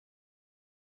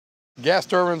Gas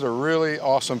turbines are really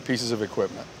awesome pieces of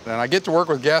equipment, and I get to work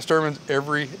with gas turbines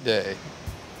every day.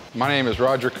 My name is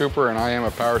Roger Cooper, and I am a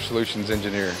Power Solutions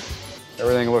engineer.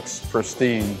 Everything looks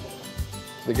pristine.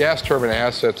 The gas turbine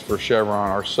assets for Chevron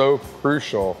are so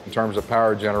crucial in terms of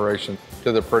power generation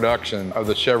to the production of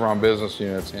the Chevron business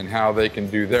units and how they can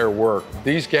do their work.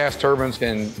 These gas turbines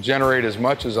can generate as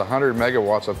much as 100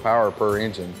 megawatts of power per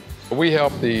engine. We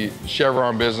help the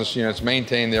Chevron business units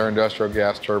maintain their industrial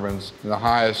gas turbines in the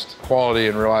highest quality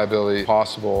and reliability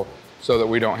possible so that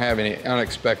we don't have any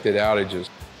unexpected outages.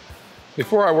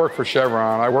 Before I worked for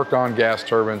Chevron, I worked on gas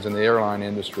turbines in the airline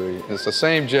industry. It's the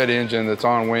same jet engine that's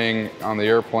on wing on the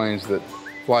airplanes that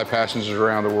fly passengers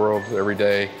around the world every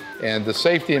day. And the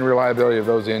safety and reliability of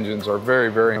those engines are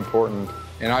very, very important.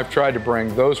 And I've tried to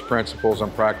bring those principles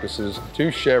and practices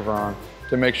to Chevron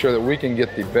to make sure that we can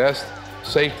get the best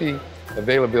safety,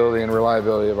 availability, and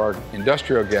reliability of our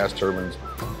industrial gas turbines.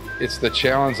 It's the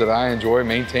challenge that I enjoy,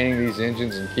 maintaining these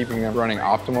engines and keeping them running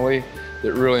optimally,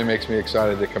 that really makes me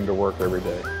excited to come to work every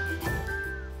day.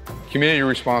 Community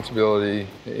responsibility,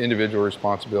 individual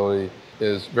responsibility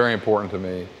is very important to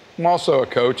me. I'm also a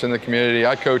coach in the community.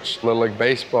 I coach Little League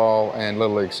Baseball and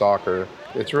Little League Soccer.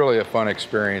 It's really a fun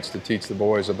experience to teach the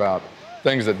boys about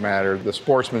things that matter, the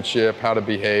sportsmanship, how to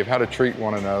behave, how to treat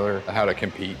one another, how to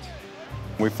compete.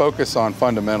 We focus on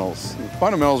fundamentals.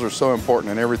 Fundamentals are so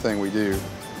important in everything we do.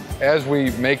 As we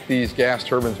make these gas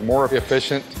turbines more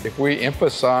efficient, if we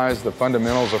emphasize the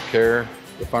fundamentals of care,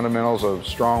 the fundamentals of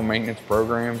strong maintenance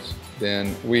programs,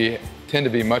 then we tend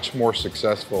to be much more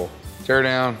successful. Tear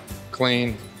down,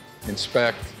 clean,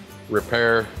 inspect,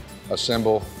 repair,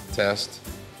 assemble, test.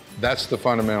 That's the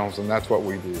fundamentals, and that's what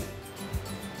we do.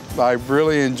 I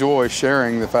really enjoy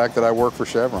sharing the fact that I work for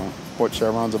Chevron, what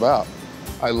Chevron's about.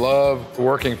 I love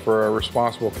working for a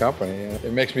responsible company.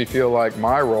 It makes me feel like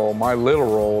my role, my little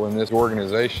role in this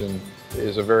organization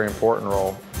is a very important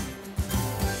role.